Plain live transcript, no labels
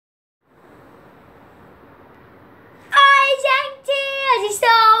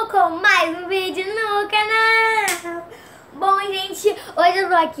mais um vídeo no canal. Bom, gente, hoje eu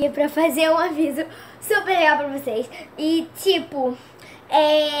tô aqui pra fazer um aviso super legal pra vocês. E tipo,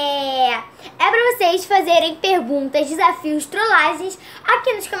 é pra vocês fazerem perguntas, desafios, trollagens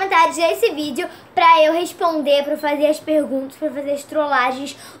aqui nos comentários desse vídeo pra eu responder, pra fazer as perguntas, pra fazer as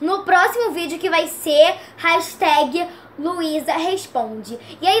trollagens no próximo vídeo, que vai ser hashtag Luísa Responde.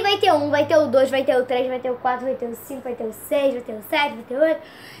 E aí vai ter vai ter o 2, vai ter o 3, vai ter o 4, vai ter o 5, vai ter o 6, vai ter o 7, vai ter o 8.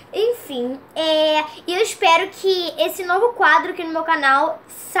 Enfim, e eu espero que esse novo quadro aqui no meu canal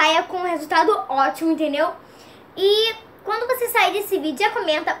saia com um resultado ótimo, entendeu? E quando você sair desse vídeo, já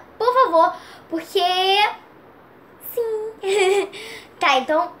comenta, por favor, porque sim. Tá,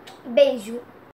 então, beijo.